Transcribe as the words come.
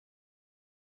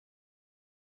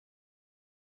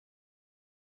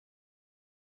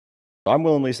I'm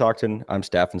Willem Lee-Stockton. I'm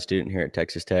staff and student here at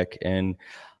Texas Tech, and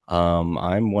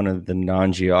I'm one of the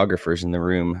non-geographers in the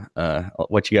room.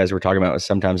 What you guys were talking about was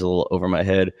sometimes a little over my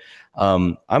head.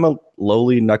 I'm a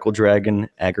lowly knuckle dragon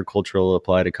agricultural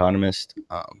applied economist,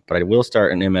 but I will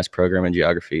start an MS program in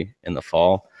geography in the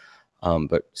fall.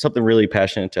 But something really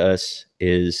passionate to us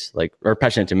is or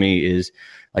passionate to me is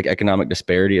like economic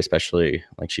disparity, especially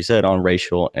like she said, on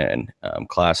racial and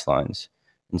class lines.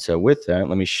 And so with that,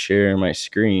 let me share my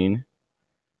screen.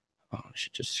 Oh, I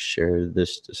should just share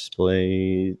this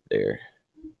display there.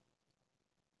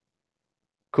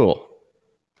 Cool.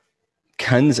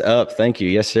 Guns up. Thank you.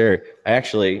 Yes, sir.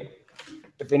 Actually,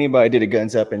 if anybody did a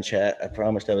guns up in chat, I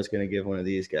promised I was going to give one of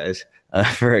these guys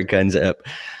for a guns up.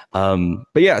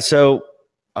 But yeah, so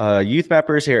Youth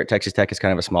Mappers here at Texas Tech is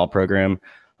kind of a small program.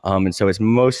 And so it's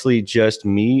mostly just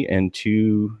me and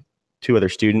two other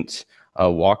students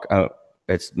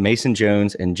it's Mason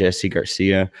Jones and Jesse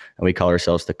Garcia, and we call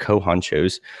ourselves the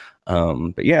co-honchos.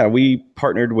 But yeah, we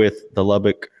partnered with the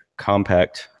Lubbock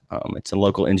Compact. It's a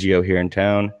local NGO here in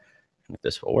town. If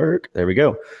this will work, there we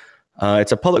go.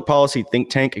 It's a public policy think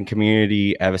tank and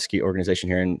community advocacy organization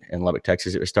here in Lubbock,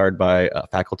 Texas. It was started by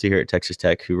faculty here at Texas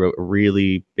Tech who wrote a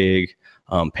really big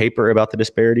paper about the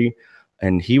disparity.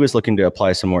 And he was looking to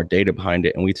apply some more data behind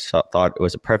it. And we thought it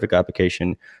was a perfect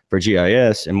application for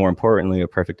GIS, and more importantly, a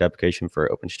perfect application for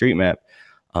OpenStreetMap.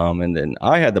 And then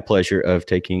I had the pleasure of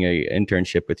taking an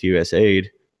internship with USAID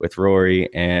with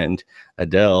Rory and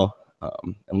Adele,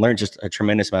 and learned just a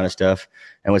tremendous amount of stuff,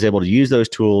 and was able to use those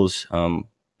tools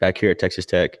back here at Texas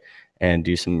Tech and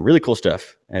do some really cool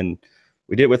stuff. And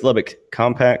we did it with Lubbock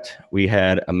Compact. We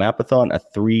had a mapathon, a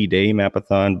 3-day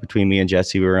mapathon between me and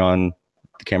Jesse. We were on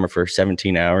the camera for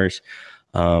 17 hours.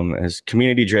 As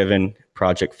community-driven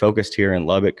project focused here in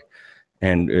Lubbock,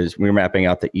 and we were mapping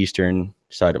out the eastern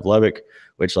side of Lubbock,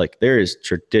 which there is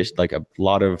a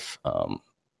lot of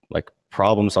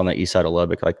problems on the east side of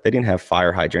Lubbock. Like they didn't have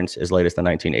fire hydrants as late as the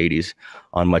 1980s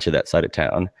on much of that side of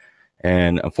town.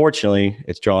 And unfortunately,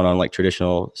 it's drawn on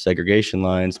traditional segregation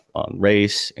lines on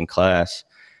race and class.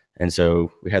 And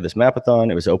so we had this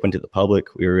mapathon. It was open to the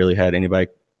public. We really had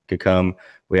anybody could come.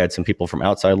 We had some people from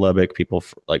outside Lubbock, people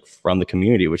from the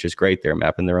community, which is great. They're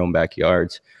mapping their own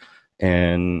backyards.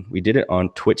 And we did it on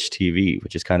Twitch TV,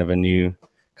 which is kind of a new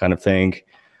kind of thing.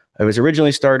 It was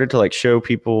originally started to show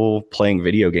people playing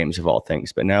video games of all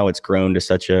things, but now it's grown to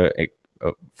such a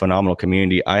phenomenal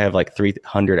community. I have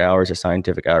 300 hours of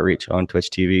scientific outreach on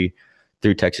Twitch TV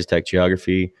through Texas Tech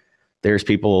Geography. There's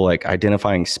people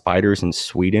identifying spiders in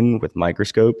Sweden with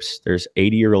microscopes. There's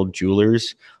 80-year-old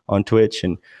jewelers on Twitch.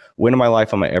 And when in my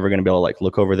life am I ever going to be able to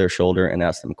look over their shoulder and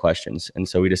ask them questions? And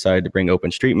so we decided to bring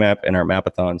OpenStreetMap and our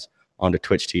mapathons onto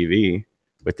Twitch TV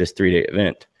with this 3-day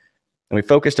event. And we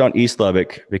focused on East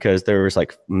Lubbock because there was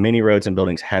many roads and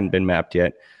buildings hadn't been mapped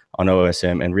yet on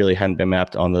OSM, and really hadn't been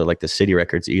mapped on the city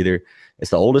records either.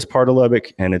 It's the oldest part of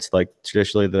Lubbock, and it's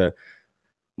traditionally the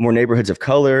more neighborhoods of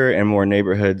color and more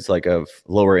neighborhoods of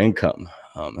lower income.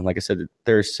 And like I said,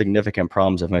 there's significant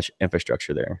problems of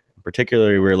infrastructure there.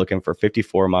 Particularly, we're looking for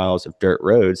 54 miles of dirt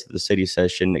roads that the city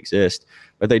says shouldn't exist,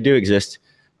 but they do exist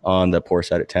on the poor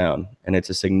side of town. And it's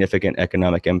a significant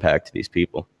economic impact to these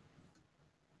people.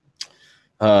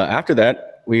 After that,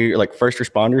 we first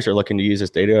responders are looking to use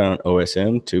this data on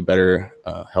OSM to better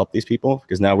help these people,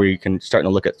 because now we can start to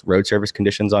look at road service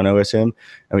conditions on OSM,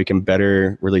 and we can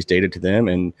better release data to them.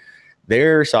 And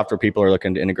their software people are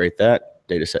looking to integrate that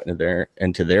data set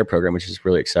into their program, which is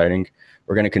really exciting.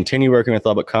 We're going to continue working with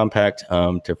Lubbock Compact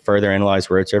to further analyze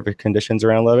road service conditions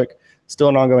around Lubbock. Still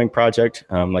an ongoing project.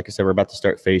 Like I said, we're about to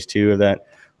start phase 2 of that.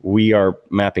 We are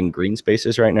mapping green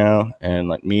spaces right now,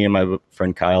 and me and my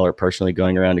friend Kyle are personally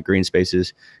going around to green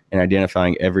spaces and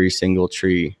identifying every single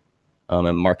tree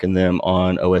and marking them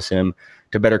on OSM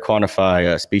to better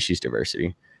quantify species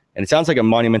diversity. And it sounds like a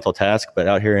monumental task, but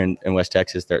out here in West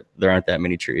Texas, there aren't that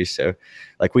many trees. So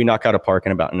we knock out a park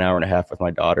in about an hour and a half with my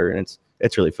daughter, and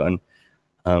it's really fun.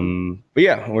 But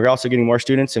yeah, we're also getting more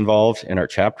students involved in our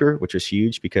chapter, which is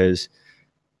huge because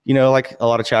a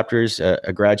lot of chapters,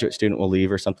 a graduate student will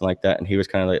leave or something like that, and he was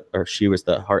or she was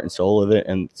the heart and soul of it,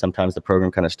 and sometimes the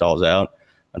program kind of stalls out.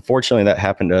 Unfortunately, that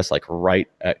happened to us right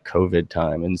at COVID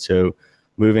time, and so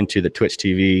moving to the Twitch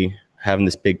TV, having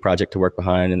this big project to work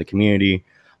behind in the community,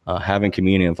 having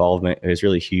community involvement is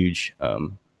really huge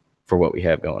for what we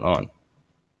have going on.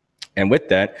 And with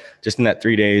that, just in that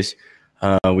 3 days,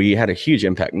 we had a huge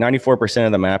impact. 94%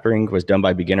 of the mapping was done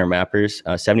by beginner mappers,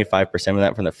 75% of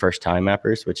that from the first time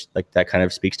mappers, which that kind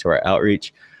of speaks to our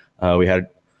outreach. We had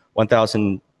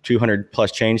 1,000 200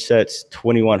 plus change sets,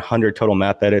 2,100 total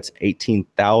map edits,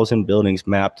 18,000 buildings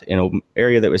mapped in an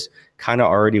area that was kind of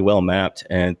already well mapped,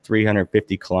 and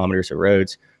 350 kilometers of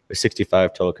roads with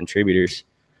 65 total contributors.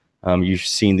 You've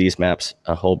seen these maps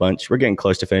a whole bunch. We're getting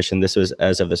close to finishing. This was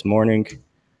as of this morning.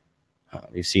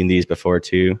 You've seen these before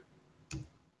too.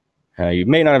 You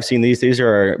may not have seen these. These are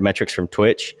our metrics from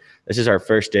Twitch. This is our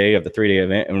first day of the 3-day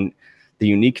event. And the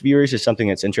unique viewers is something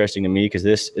that's interesting to me because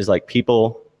this is like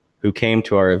people who came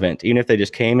to our event. Even if they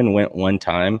just came and went one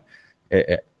time,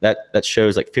 that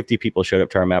shows like 50 people showed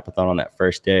up to our mapathon on that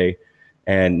first day,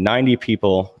 and 90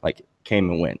 people like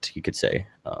came and went, you could say.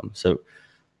 So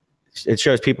it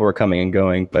shows people were coming and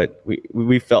going, but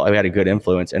we felt like we had a good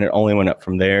influence, and it only went up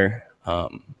from there.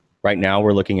 Right now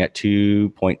we're looking at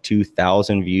 2.2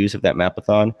 thousand views of that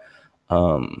mapathon,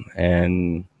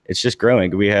 and it's just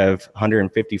growing. We have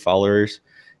 150 followers.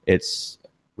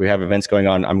 We have events going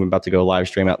on. I'm about to go live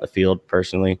stream out in the field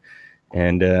personally.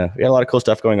 And we got a lot of cool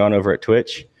stuff going on over at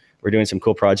Twitch. We're doing some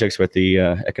cool projects with the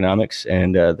economics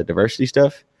and the diversity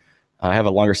stuff. I have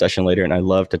a longer session later, and I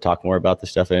love to talk more about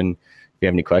this stuff. And if you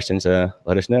have any questions,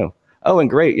 let us know. Oh, and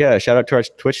great. Yeah, shout out to our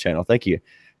Twitch channel. Thank you.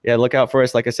 Yeah, look out for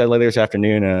us. Like I said, later this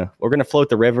afternoon, we're going to float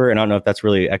the river. And I don't know if that's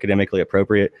really academically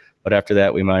appropriate, but after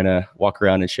that, we might walk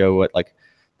around and show what like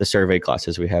the survey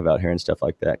classes we have out here and stuff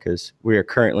like that. Because we are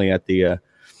currently at the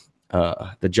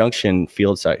Junction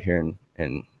field site here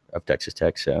of Texas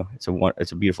Tech. So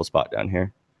it's a beautiful spot down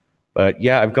here. But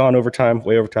yeah, I've gone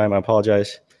way over time. I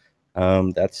apologize.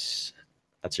 That's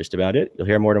just about it. You'll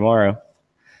hear more tomorrow.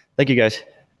 Thank you guys.